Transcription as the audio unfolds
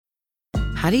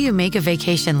how do you make a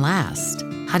vacation last?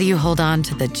 How do you hold on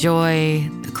to the joy,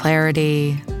 the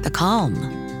clarity, the calm?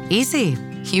 Easy.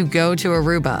 You go to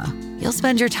Aruba. You'll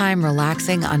spend your time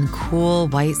relaxing on cool,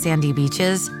 white sandy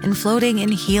beaches and floating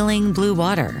in healing blue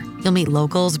water. You'll meet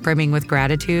locals brimming with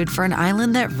gratitude for an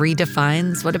island that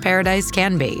redefines what a paradise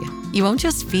can be. You won't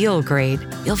just feel great,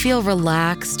 you'll feel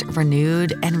relaxed,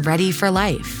 renewed, and ready for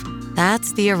life.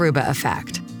 That's the Aruba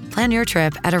effect. Plan your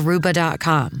trip at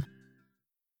Aruba.com.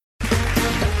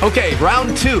 Okay,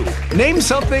 round two. Name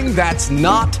something that's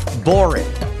not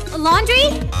boring. A laundry?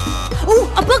 Ooh,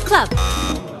 a book club.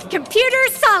 Computer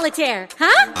solitaire,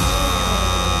 huh?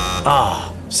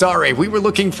 Ah, sorry, we were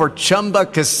looking for Chumba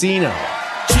Casino.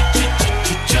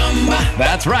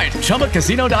 That's right,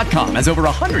 ChumbaCasino.com has over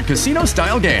 100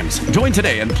 casino-style games. Join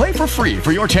today and play for free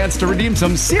for your chance to redeem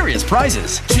some serious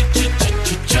prizes.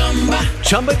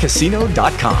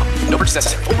 ChumbaCasino.com. No purchase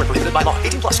necessary. Void where prohibited by law.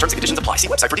 18+. Terms and conditions apply. See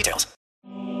website for details.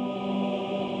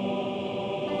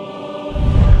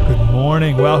 Good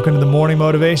morning. Welcome to the Morning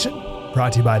Motivation,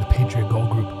 brought to you by the Patriot Gold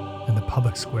Group and the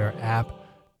Public Square app.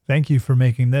 Thank you for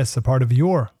making this a part of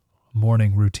your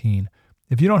morning routine.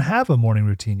 If you don't have a morning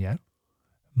routine yet,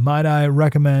 might I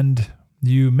recommend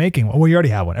you making one? Well, you already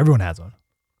have one. Everyone has one.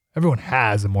 Everyone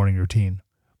has a morning routine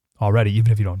already,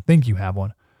 even if you don't think you have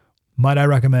one. Might I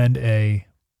recommend a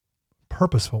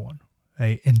purposeful one,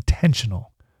 a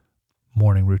intentional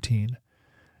morning routine?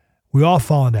 We all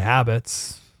fall into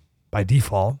habits by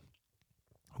default.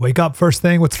 Wake up first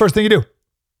thing. What's the first thing you do?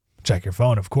 Check your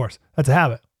phone, of course. That's a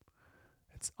habit.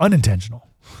 It's unintentional.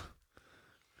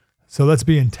 So let's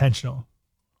be intentional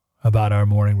about our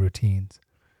morning routines.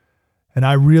 And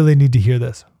I really need to hear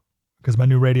this because my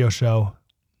new radio show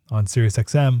on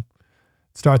SiriusXM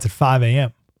starts at 5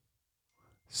 a.m.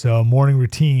 So morning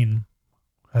routine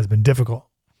has been difficult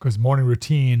because morning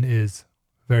routine is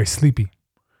very sleepy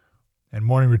and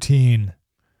morning routine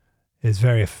is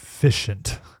very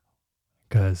efficient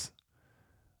because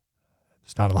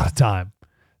there's not a lot of time.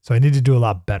 So I need to do a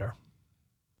lot better.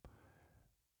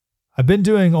 I've been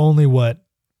doing only what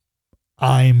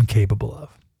I'm capable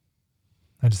of.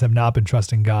 I just have not been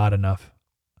trusting God enough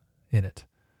in it.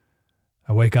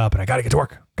 I wake up and I got to get to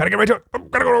work. Got to get right to work.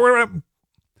 Got to go to work.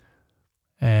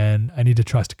 And I need to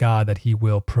trust God that he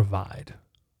will provide.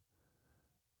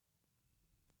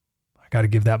 I got to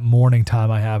give that morning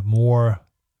time I have more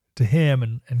to him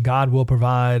and God will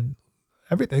provide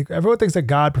everything. Everyone thinks that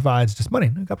God provides just money.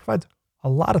 God provides a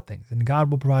lot of things and God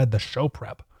will provide the show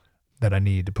prep that I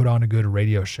need to put on a good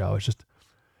radio show. It's just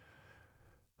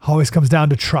always comes down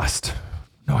to trust.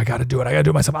 No, I got to do it. I got to do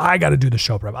it myself. I got to do the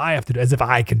show prep. I have to do it as if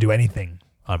I can do anything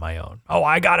on my own. Oh,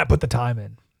 I got to put the time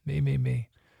in. Me.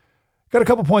 Got a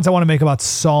couple points I want to make about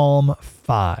Psalm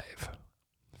 5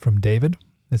 from David.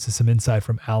 This is some insight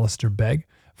from Alistair Begg.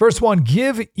 Verse 1,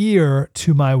 give ear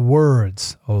to my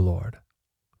words, O Lord.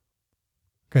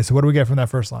 Okay, so what do we get from that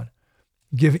first line?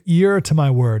 Give ear to my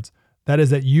words. That is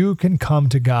that you can come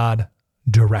to God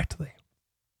directly.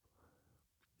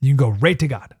 You can go right to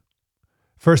God.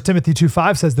 1 Timothy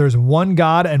 2:5 says there's one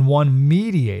God and one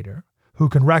mediator who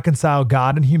can reconcile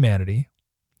God and humanity,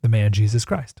 the man Jesus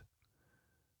Christ.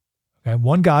 Okay,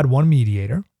 one God, one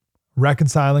mediator,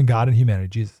 reconciling God and humanity,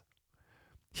 Jesus.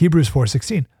 Hebrews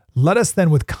 4:16, let us then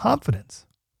with confidence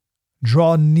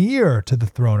draw near to the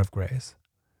throne of grace,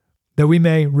 that we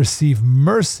may receive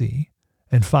mercy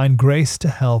and find grace to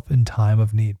help in time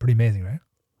of need. Pretty amazing, right?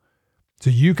 So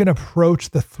you can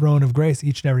approach the throne of grace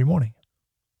each and every morning.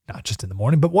 Not just in the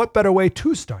morning, but what better way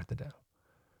to start the day?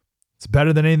 It's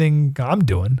better than anything I'm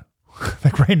doing,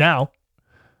 like right now.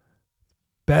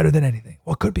 Better than anything.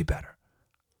 What could be better?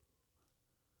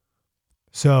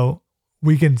 So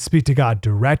we can speak to God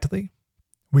directly.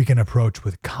 We can approach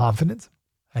with confidence,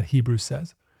 as Hebrews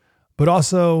says, but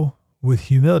also with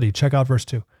humility. Check out verse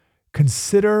 2.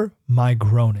 Consider my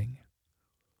groaning.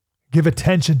 Give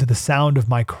attention to the sound of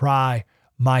my cry,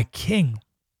 my King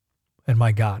and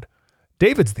my God.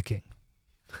 David's the king.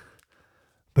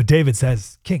 But David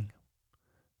says, King.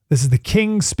 This is the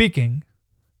king speaking,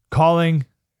 calling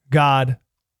God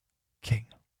King.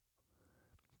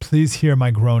 Please hear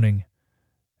my groaning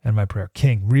and my prayer.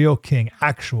 King, real king,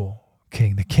 actual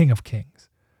king, the King of Kings.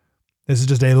 This is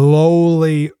just a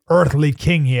lowly, earthly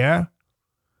king here.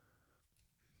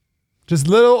 Just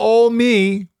little old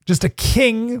me, just a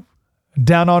king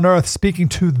down on earth speaking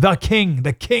to the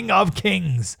King of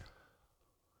Kings.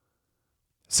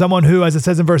 Someone who, as it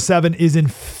says in verse 7, is in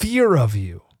fear of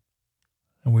you.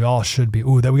 And we all should be.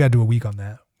 We got to do a week on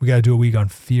that. We got to do a week on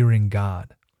fearing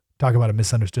God. Talk about a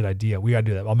misunderstood idea. We got to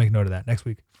do that. I'll make note of that next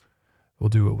week. We'll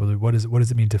do it. What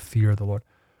does it mean to fear the Lord?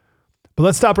 But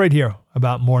let's stop right here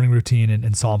about morning routine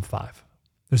in Psalm 5.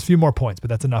 There's a few more points, but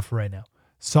that's enough for right now.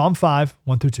 Psalm 5,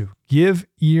 1-2. Give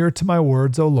ear to my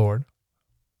words, O Lord.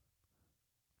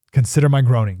 Consider my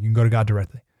groaning. You can go to God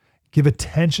directly. Give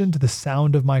attention to the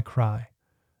sound of my cry,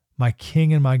 my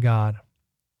King and my God,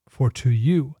 for to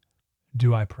you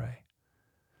do I pray.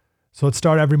 So let's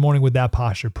start every morning with that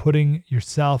posture, putting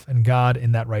yourself and God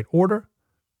in that right order.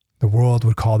 The world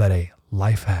would call that a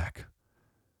life hack.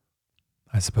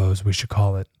 I suppose we should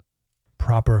call it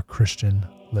proper Christian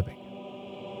living.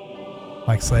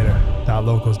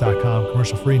 MikeSlater.locals.com,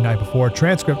 commercial free night before.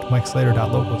 Transcript,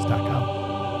 MikeSlater.locals.com.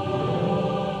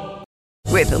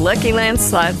 With the Lucky Land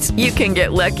Slots, you can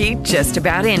get lucky just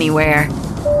about anywhere.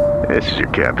 This is your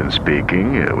captain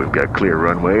speaking. We've got clear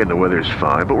runway and the weather's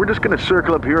fine, but we're just going to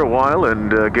circle up here a while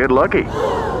and get lucky.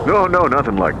 No,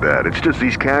 nothing like that. It's just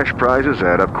these cash prizes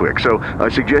add up quick. So I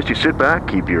suggest you sit back,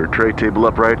 keep your tray table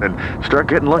upright, and start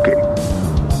getting lucky.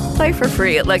 Play for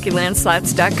free at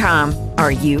LuckyLandSlots.com.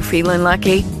 Are you feeling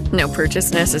lucky? No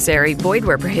purchase necessary. Void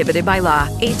where prohibited by law.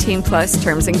 18+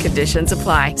 terms and conditions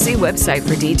apply. See website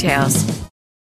for details.